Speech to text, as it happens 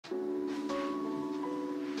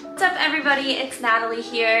What's up everybody, it's Natalie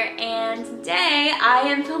here, and today I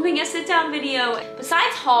am filming a sit-down video.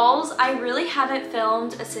 Besides hauls, I really haven't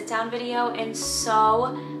filmed a sit-down video in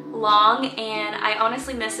so long, and I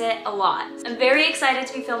honestly miss it a lot. I'm very excited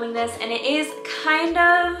to be filming this, and it is kind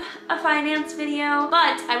of a finance video,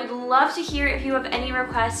 but I would love to hear if you have any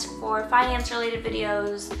requests for finance related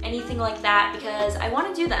videos, anything like that, because I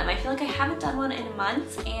want to do them. I feel like I haven't done one in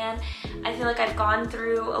months, and I feel like I've gone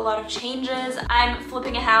through a lot of changes. I'm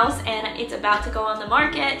flipping a house and it's about to go on the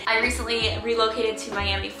market. I recently relocated to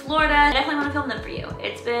Miami, Florida. I definitely want to film them for you.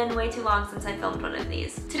 It's been way too long since I filmed one of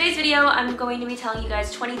these. Today's video, I'm going to be telling you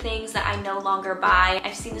guys 20 things that I no longer buy.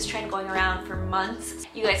 I've seen this trend going around for months.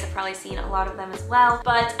 You guys have probably seen a lot of them as well,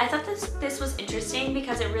 but I thought this was interesting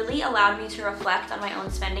because it really allowed me to reflect on my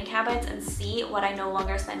own spending habits and see what I no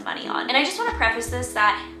longer spend money on. And I just want to preface this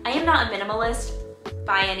that I am not a minimalist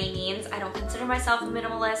by any means. I don't consider myself a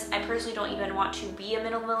minimalist. I personally don't even want to be a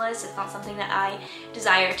minimalist. It's not something that I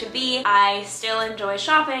desire to be. I still enjoy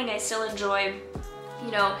shopping. I still enjoy,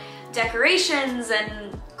 you know, decorations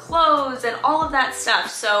and clothes and all of that stuff.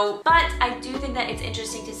 So, but I do think that it's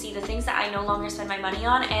interesting to see the things that I no longer spend my money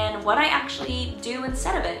on and what I actually do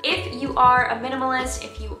instead of it. If you are a minimalist,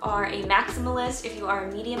 if you are a maximalist, if you are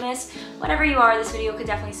a mediumist, whatever you are, this video could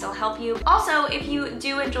definitely still help you. Also, if you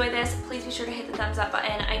do enjoy this, please be sure to hit the thumbs up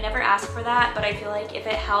button. I never ask for that, but I feel like if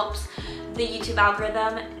it helps the YouTube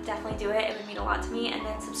algorithm, definitely do it. It would mean a lot to me. And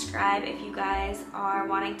then subscribe if you guys are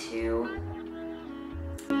wanting to.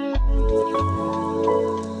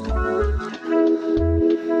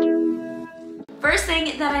 First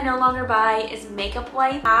thing that I no longer buy is makeup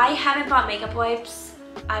wipes. I haven't bought makeup wipes,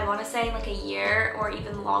 I want to say in like a year or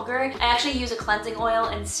even longer. I actually use a cleansing oil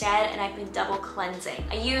instead, and I've been double cleansing.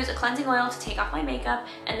 I use a cleansing oil to take off my makeup,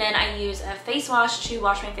 and then I use a face wash to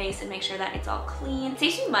wash my face and make sure that it's all clean. It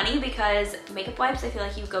saves me money because makeup wipes, I feel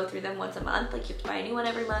like you go through them once a month. Like you have to buy a new one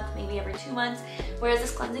every month, maybe every 2 months. Whereas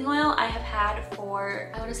this cleansing oil I have had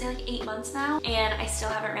for, I want to say like 8 months now, and I still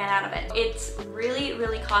haven't ran out of it. It's really,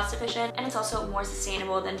 really cost efficient, and it's also more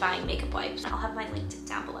sustainable than buying makeup wipes. I'll have mine linked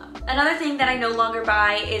down below. Another thing that I no longer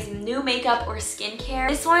buy is new makeup or skincare.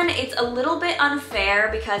 This one, it's a little bit unfair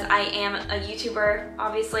because I am a YouTuber,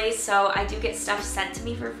 obviously, so I do get stuff sent to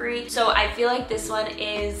me for free. So I feel like this one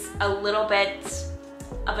is a little bit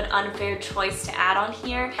of an unfair choice to add on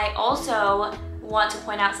here. I also want to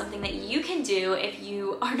point out something that you can do if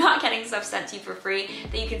you are not getting stuff sent to you for free,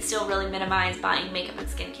 that you can still really minimize buying makeup and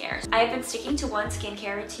skincare. I have been sticking to one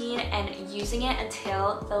skincare routine and using it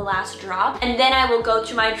until the last drop, and then I will go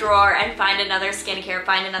to my drawer and find another skincare,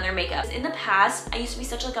 find another makeup. In the past, I used to be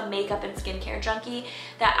such like a makeup and skincare junkie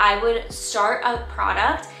that I would start a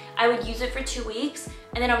product, I would use it for 2 weeks,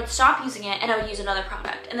 and then I would stop using it and I would use another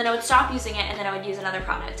product. And then I would stop using it and then I would use another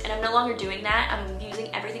product. And I'm no longer doing that. I'm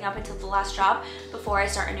using everything up until the last drop before I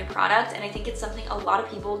start a new product. And I think it's something a lot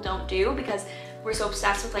of people don't do because we're so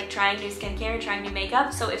obsessed with like trying new skincare and trying new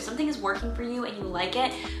makeup. So if something is working for you and you like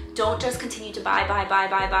it, don't just continue to buy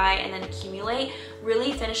and then accumulate.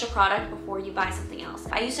 Really finish a product before you buy something else.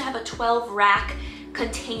 I used to have a 12 rack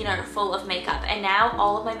container full of makeup, and now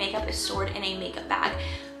all of my makeup is stored in a makeup bag,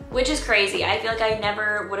 which is crazy. I feel like I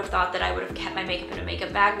never would have thought that I would have kept my makeup in a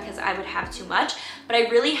makeup bag because I would have too much, but I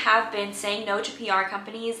really have been saying no to PR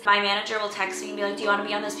companies. My manager will text me and be like, do you want to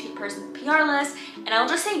be on this person's PR list? And I'll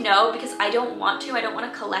just say no because I don't want to. I don't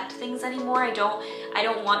want to collect things anymore. I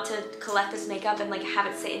don't want to collect this makeup and like have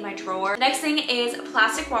it sit in my drawer. Next thing is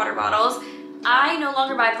plastic water bottles. I no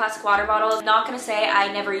longer buy plastic water bottles. I'm not gonna say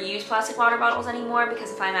I never use plastic water bottles anymore,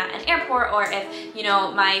 because if I'm at an airport or if, you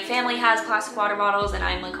know, my family has plastic water bottles and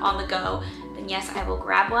I'm like on the go, then yes, I will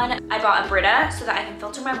grab one. I bought a Brita so that I can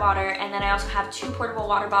filter my water, and then I also have 2 portable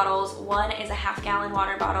water bottles. One is a half-gallon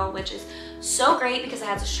water bottle, which is so great because it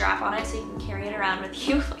has a strap on it so you can carry it around with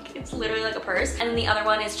you. Like it's literally like a purse. And then the other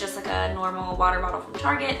one is just like a normal water bottle from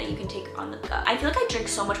Target that you can take on the go. I feel like I drink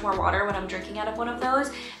so much more water when I'm drinking out of one of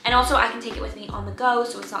those, and also I can take it with me on the go,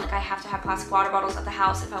 so it's not like I have to have plastic water bottles at the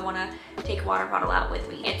house if I want to take a water bottle out with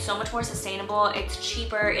me. It's so much more sustainable, it's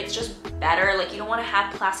cheaper, it's just better. Like you don't want to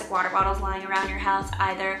have plastic water bottles lying around your house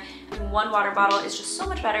either. I mean, one water bottle is just so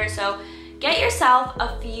much better. So get yourself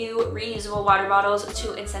a few reusable water bottles to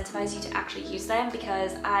incentivize you to actually use them,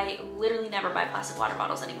 because I literally never buy plastic water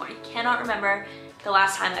bottles anymore. I cannot remember the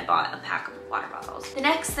last time I bought a pack of water bottles. The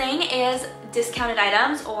next thing is discounted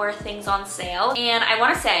items or things on sale. And I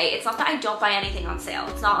want to say, it's not that I don't buy anything on sale.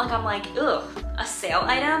 It's not like I'm like, ugh, a sale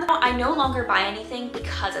item. I no longer buy anything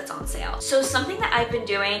because it's on sale. So something that I've been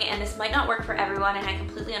doing, and this might not work for everyone, and I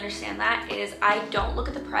completely understand that, is I don't look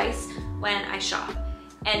at the price when I shop.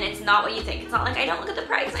 And it's not what you think. It's not like I don't look at the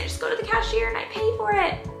price, I just go to the cashier and I pay for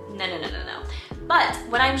it. No, no, no, no, no. But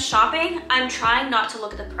when I'm shopping, I'm trying not to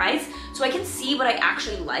look at the price so I can see what I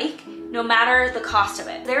actually like, no matter the cost of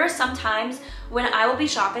it. There are some times when I will be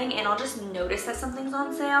shopping and I'll just notice that something's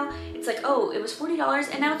on sale. It's like, oh, it was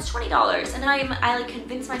 $40 and now it's $20. And then I like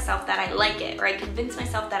convince myself that I like it, or I convince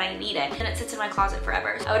myself that I need it, and it sits in my closet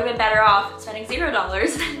forever. I would have been better off spending $0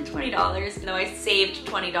 than $20, even though I saved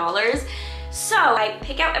 $20. So I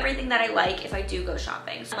pick out everything that I like if I do go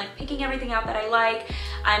shopping. So I'm like picking everything out that I like.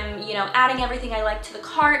 I'm, you know, adding everything I like to the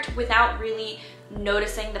cart without really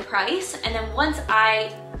noticing the price. And then once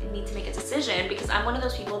I need to make a decision, because I'm one of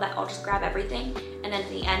those people that I'll just grab everything and then at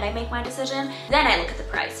the end I make my decision, then I look at the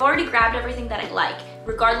price. I've already grabbed everything that I like,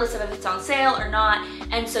 regardless of if it's on sale or not.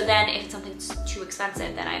 And so then if something's too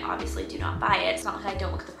expensive, then I obviously do not buy it. It's not like I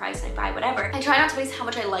don't look at the price and I buy whatever. I try not to base how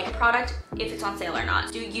much I like a product if it's on sale or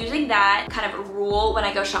not. So using that kind of rule when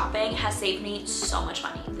I go shopping has saved me so much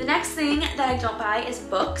money. The next thing that I don't buy is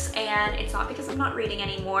books, and it's not because I'm not reading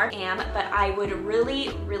anymore, but I would really,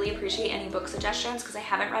 really appreciate any book suggestions because I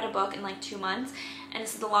haven't read a book in like 2 months. And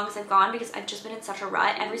this is the longest I've gone because I've just been in such a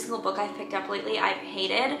rut. Every single book I've picked up lately, I've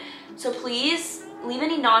hated. So please leave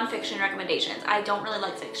any nonfiction recommendations. I don't really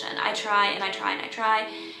like fiction. I try and I try and I try,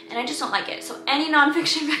 and I just don't like it. So any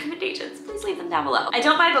nonfiction recommendations, please leave them down below. I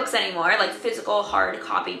don't buy books anymore, like physical hard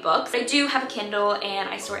copy books. I do have a Kindle and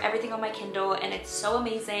I store everything on my Kindle, and it's so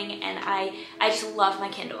amazing, and I just love my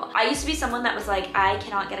Kindle. I used to be someone that was like, I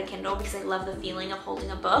cannot get a Kindle because I love the feeling of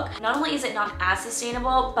holding a book. Not only is it not as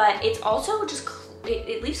sustainable, but it's also just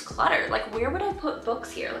it leaves clutter. Like, where would I put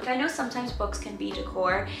books here? Like, I know sometimes books can be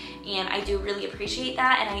decor, and I do really appreciate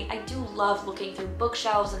that, and I do love looking through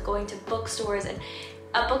bookshelves and going to bookstores, and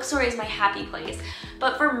a bookstore is my happy place.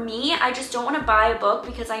 But for me, I just don't want to buy a book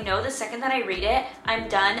because I know the second that I read it, I'm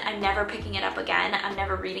done. I'm never picking it up again. I'm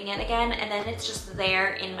never reading it again, and then it's just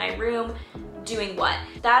there in my room doing what?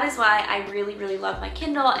 That is why I really, really love my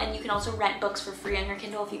Kindle, and you can also rent books for free on your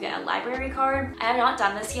Kindle if you get a library card. I have not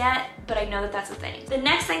done this yet, but I know that that's a thing. The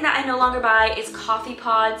next thing that I no longer buy is coffee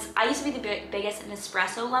pods. I used to be the biggest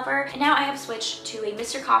Nespresso lover, and now I have switched to a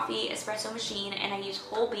Mr. Coffee espresso machine, and I use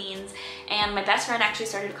whole beans, and my best friend actually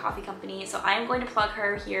started a coffee company, so I am going to plug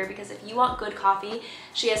her here because if you want good coffee,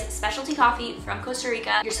 she has specialty coffee from Costa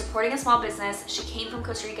Rica. You're supporting a small business. She came from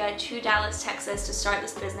Costa Rica to Dallas, Texas to start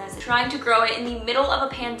this business, trying to grow it in the middle of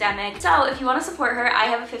a pandemic. So if you want to support her, I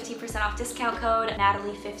have a 15% off discount code,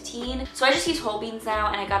 Natalie 15. So I just use whole beans now,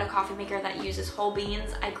 and I got a coffee maker that uses whole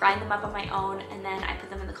beans. I grind them up on my own, and then I put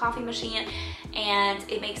them in the coffee machine, and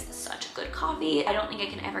it makes such a good coffee. I don't think I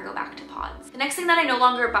can ever go back to pods. The next thing that I no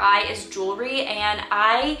longer buy is jewelry, and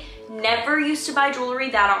I never used to buy jewelry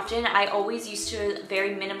that often. I always used to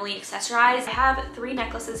very minimally accessorize. I have 3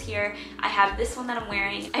 necklaces here. I have this one that I'm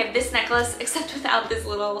wearing. I have this necklace, except without this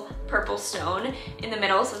little purple stone in the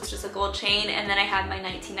middle, so it's just a gold chain. And then I have my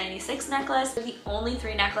 1996 necklace. They're the only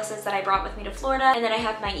 3 necklaces that I brought with me to Florida. And then I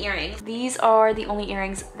have my earrings. These are the only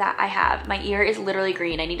earrings that I have. My ear is literally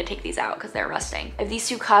green. I need to take these out because they're rusting. I have these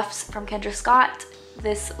 2 cuffs from Kendra Scott,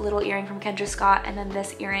 this little earring from Kendra Scott, and then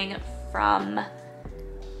this earring from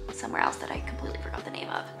somewhere else that I completely forgot the name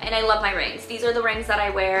of. And I love my rings. These are the rings that I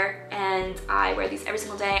wear, and I wear these every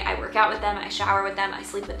single day. I work out with them, I shower with them, I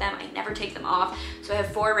sleep with them, I never take them off. So I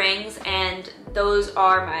have 4 rings, and those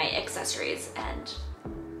are my accessories, and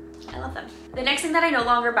I love them. The next thing that I no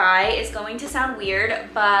longer buy is going to sound weird,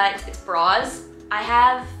 but it's bras. I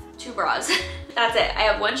have 2 bras. That's it. I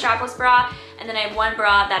have one strapless bra, and then I have one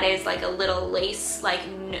bra that is like a little lace, like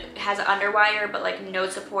has an underwire, but like no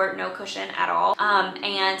support, no cushion at all.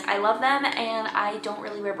 And I love them, and I don't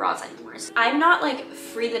really wear bras anymore. So I'm not like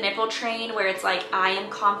free the nipple train where it's like I am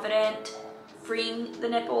confident freeing the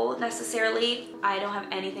nipple necessarily. I don't have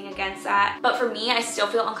anything against that. But for me, I still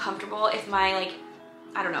feel uncomfortable if my like,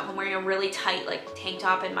 I don't know, if I'm wearing a really tight like tank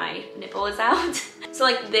top and my nipple is out. So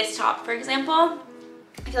like this top, for example,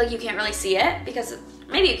 I feel like you can't really see it because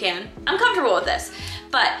maybe you can. I'm comfortable with this,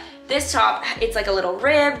 but this top, it's like a little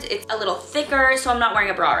ribbed, it's a little thicker, so I'm not wearing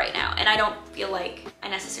a bra right now, and I don't feel like I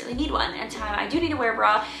necessarily need one. And time I do need to wear a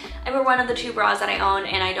bra, I wear one of the 2 bras that I own,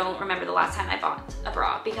 and I don't remember the last time I bought a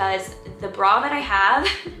bra because the bra that I have,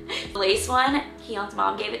 the lace one, Keon's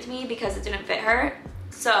mom gave it to me because it didn't fit her.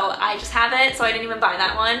 So I just have it, so I didn't even buy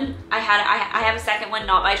that one. I have a second one,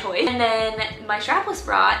 not by choice. And then my strapless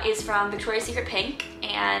bra is from Victoria's Secret Pink,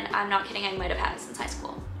 and I'm not kidding, I might have had it since high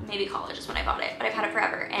school. Maybe college is when I bought it, but I've had it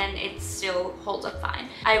forever, and it still holds up fine.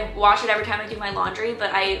 I wash it every time I do my laundry,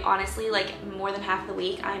 but I honestly, like, more than half the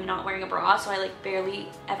week, I'm not wearing a bra, so I like barely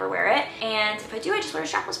ever wear it. And if I do, I just wear a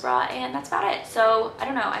strapless bra, and that's about it. So I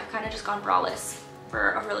don't know, I've kind of just gone braless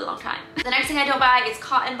for a really long time. The next thing I don't buy is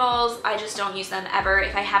cotton balls. I just don't use them ever.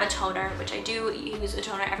 If I have a toner, which I do use a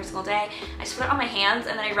toner every single day, I just put it on my hands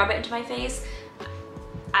and then I rub it into my face.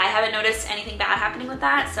 I haven't noticed anything bad happening with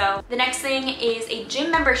that. So the next thing is a gym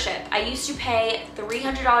membership. I used to pay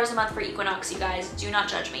 $300 a month for Equinox, you guys. Do not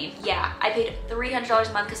judge me. Yeah, I paid $300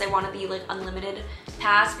 a month because I wanted the like unlimited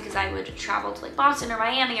pass because I would travel to like Boston or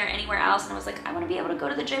Miami or anywhere else, and I was like, I want to be able to go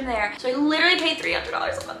to the gym there. So I literally paid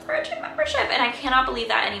 $300 a month for a gym membership, and I cannot believe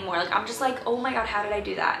that anymore. Like, I'm just like, oh my God, how did I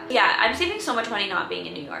do that? Yeah, I'm saving so much money not being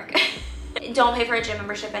in New York. Don't pay for a gym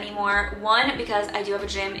membership anymore. One, because I do have a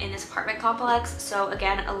gym in this apartment complex, so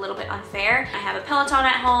again, a little bit unfair. I have a Peloton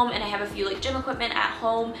at home and I have a few like gym equipment at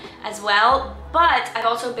home as well, but I've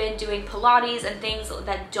also been doing Pilates and things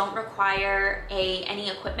that don't require any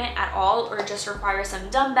equipment at all, or just require some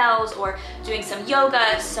dumbbells or doing some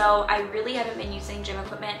yoga, so I really haven't been using gym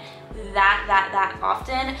equipment that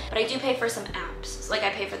often, but I do pay for some apps. So, like, I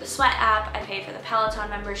pay for the Sweat app, I pay for the Peloton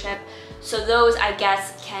membership, so those I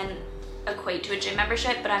guess can equate to a gym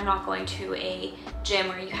membership, but I'm not going to a gym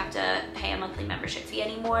where you have to pay a monthly membership fee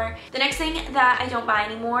anymore. The next thing that I don't buy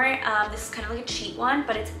anymore, this is kind of like a cheat one,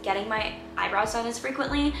 but it's getting my eyebrows done as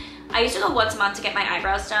frequently. I used to go once a month to get my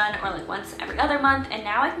eyebrows done, or like once every other month, and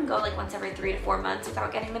now I can go like once every 3 to 4 months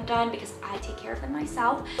without getting them done because I take care of them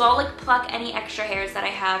myself. So I'll like pluck any extra hairs that I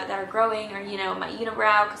have that are growing, or you know, my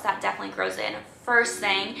unibrow, because that definitely grows in first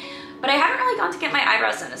thing. But I haven't really gone to get my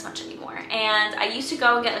eyebrows done as much anymore. And I used to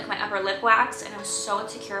go and get like my upper lip waxed, and I was so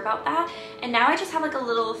insecure about that. And now I just have like a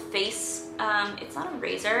little face, it's not a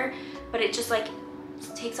razor, but it just like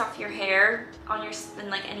takes off your hair on your and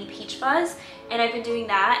like any peach fuzz. And I've been doing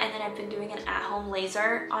that, and then I've been doing an at-home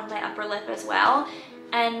laser on my upper lip as well.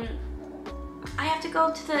 And I have to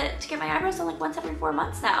go to get my eyebrows done like once every 4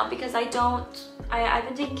 months now because I've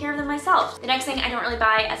been taking care of them myself. The next thing I don't really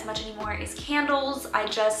buy as much anymore is candles. I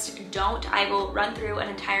just don't. I will run through an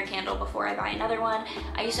entire candle before I buy another one.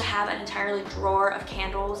 I used to have an entire drawer of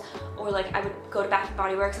candles, or like I would go to Bath and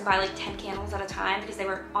Body Works and buy like 10 candles at a time because they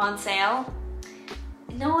were on sale.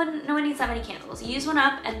 No one needs that many candles. You use one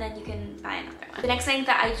up and then you can buy another one. The next thing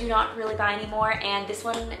that I do not really buy anymore, and this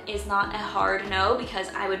one is not a hard no because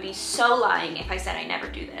I would be so lying if I said I never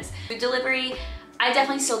do this. Food delivery, I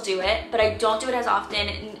definitely still do it, but I don't do it as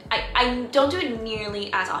often. I don't do it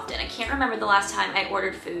nearly as often. I can't remember the last time I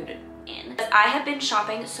ordered food in. I have been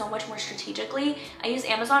shopping so much more strategically. I use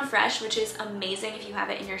Amazon Fresh, which is amazing if you have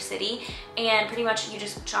it in your city, and pretty much you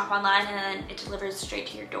just shop online and then it delivers straight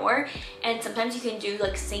to your door. And sometimes you can do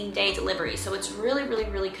like same day delivery, so it's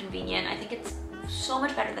really convenient. I think it's so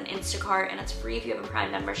much better than Instacart, and it's free if you have a Prime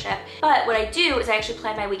membership. But what I do is I actually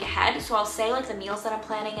plan my week ahead, so I'll say like the meals that I'm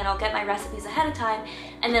planning, and I'll get my recipes ahead of time,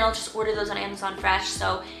 and then I'll just order those on Amazon Fresh.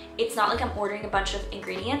 So it's not like I'm ordering a bunch of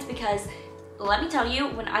ingredients, because let me tell you,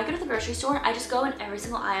 when I go to the grocery store, I just go in every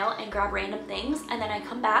single aisle and grab random things, and then I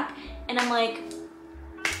come back and I'm like,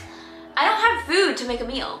 I don't have food to make a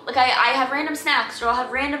meal. Like I have random snacks, or I'll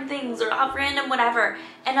have random things, or I'll have random whatever.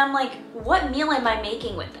 And I'm like, what meal am I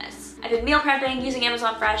making with this? I've been meal prepping using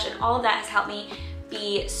Amazon Fresh, and all of that has helped me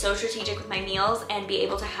be so strategic with my meals and be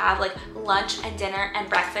able to have like lunch and dinner and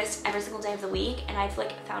breakfast every single day of the week. And I've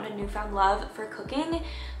like found a newfound love for cooking.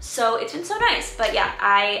 So it's been so nice. But yeah,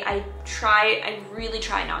 I really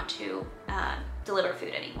try not to deliver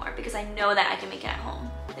food anymore because I know that I can make it at home.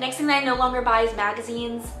 The next thing that I no longer buy is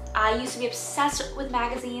magazines. I used to be obsessed with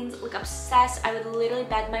magazines, like obsessed. I would literally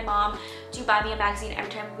beg my mom to buy me a magazine every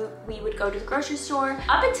time we would go to the grocery store.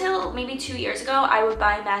 Up until maybe 2 years ago, I would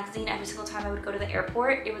buy a magazine every single time I would go to the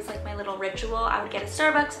airport. It was like my little ritual. I would get a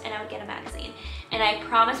Starbucks and I would get a magazine. And I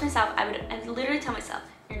promised myself, I would literally tell myself,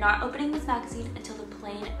 you're not opening this magazine until the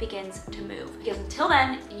plane begins to move. Because until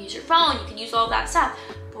then, you can use your phone, you can use all of that stuff.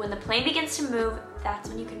 But when the plane begins to move, that's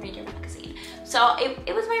when you can read your magazine. So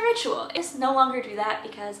it was my ritual. I just no longer do that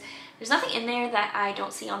because there's nothing in there that I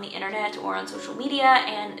don't see on the internet or on social media,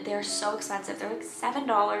 and they're so expensive. They're like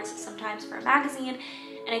 $7 sometimes for a magazine,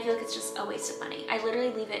 and I feel like it's just a waste of money. I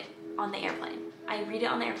literally leave it on the airplane. I read it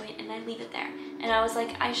on the airplane and I leave it there. And I was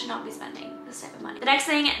like, I should not be spending this type of money. The next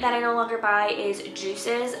thing that I no longer buy is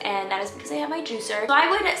juices, and that is because I have my juicer. So I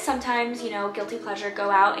would sometimes, you know, guilty pleasure, go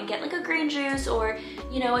out and get like a green juice or,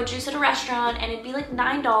 you know, a juice at a restaurant, and it'd be like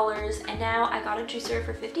 $9. And now I got a juicer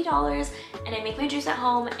for $50, and I make my juice at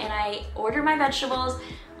home, and I order my vegetables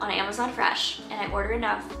on Amazon Fresh, and I order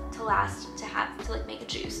enough to last to like make a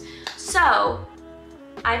juice. So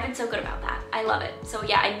I've been so good about that. I love it. So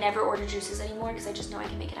yeah, I never order juices anymore because I just know I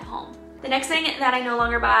can make it at home. The next thing that I no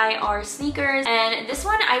longer buy are sneakers, and this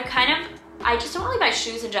one I kind of I just don't really buy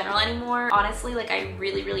shoes in general anymore. Honestly, like I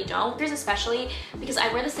really don't. Sneakers especially because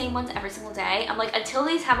I wear the same ones every single day. I'm like, until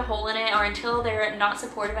these have a hole in it or until they're not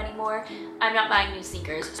supportive anymore, I'm not buying new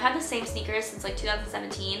sneakers. So I've had the same sneakers since like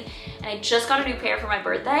 2017 and I just got a new pair for my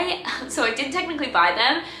birthday. So I didn't technically buy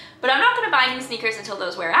them, but I'm not gonna buy new sneakers until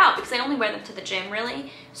those wear out because I only wear them to the gym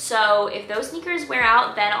really. So if those sneakers wear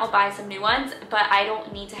out, then I'll buy some new ones, but I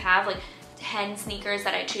don't need to have like 10 sneakers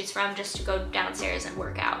that I choose from just to go downstairs and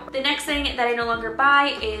work out. The next thing that I no longer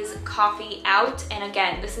buy is coffee out. And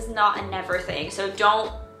again, this is not a never thing. So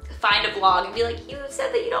don't find a vlog and be like, you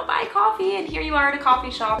said that you don't buy coffee and here you are at a coffee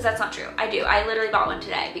shop. That's not true. I do. I literally bought one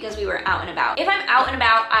today because we were out and about. If I'm out and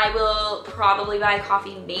about, I will probably buy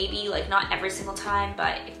coffee, maybe, like not every single time,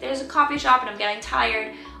 but if there's a coffee shop and I'm getting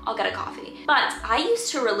tired, I'll get a coffee. But I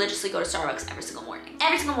used to religiously go to Starbucks every single morning.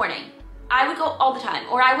 Every single morning. I would go all the time,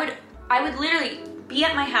 or I would literally be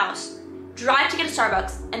at my house, drive to get a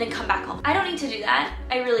Starbucks, and then come back home. I don't need to do that.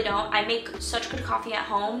 I really don't. I make such good coffee at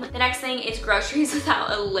home. The next thing is groceries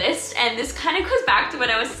without a list. And this kind of goes back to what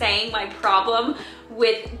I was saying, my problem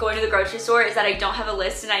with going to the grocery store is that I don't have a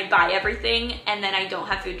list and I buy everything and then I don't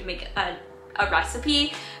have food to make a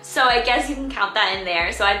recipe. So I guess you can count that in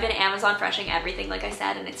there. So I've been Amazon freshing everything, like I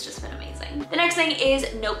said, and it's just been amazing. The next thing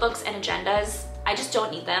is notebooks and agendas. I just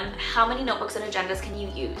don't need them. How many notebooks and agendas can you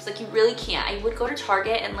use? Like you really can't. I would go to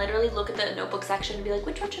Target and literally look at the notebook section and be like,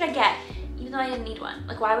 which one should I get? Even though I didn't need one.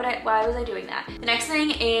 Like why was I doing that? The next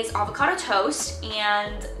thing is avocado toast,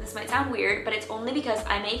 and this might sound weird, but it's only because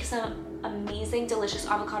I make some amazing, delicious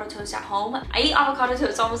avocado toast at home. I eat avocado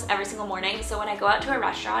toast almost every single morning, so when I go out to a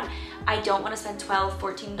restaurant, I don't want to spend $12,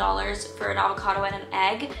 $14 for an avocado and an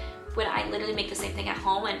egg when I literally make the same thing at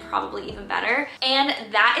home and probably even better. And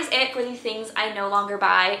that is it for the things I no longer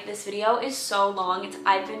buy. This video is so long.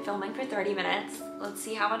 I've been filming for 30 minutes. Let's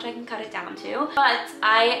see how much I can cut it down to. But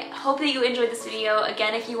I hope that you enjoyed this video.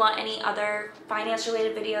 Again, if you want any other finance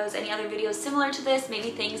related videos, any other videos similar to this,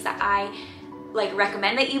 maybe things that I like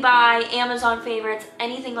recommend that you buy, Amazon favorites,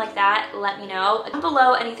 anything like that, let me know. Down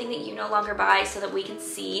below anything that you no longer buy so that we can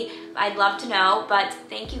see. I'd love to know. But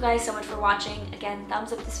thank you guys so much for watching. Again,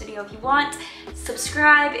 thumbs up this video if you want,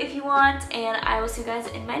 subscribe if you want, and I will see you guys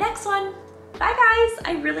in my next one. Bye guys.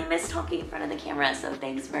 I really miss talking in front of the camera, so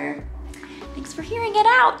thanks for hearing it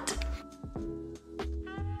out.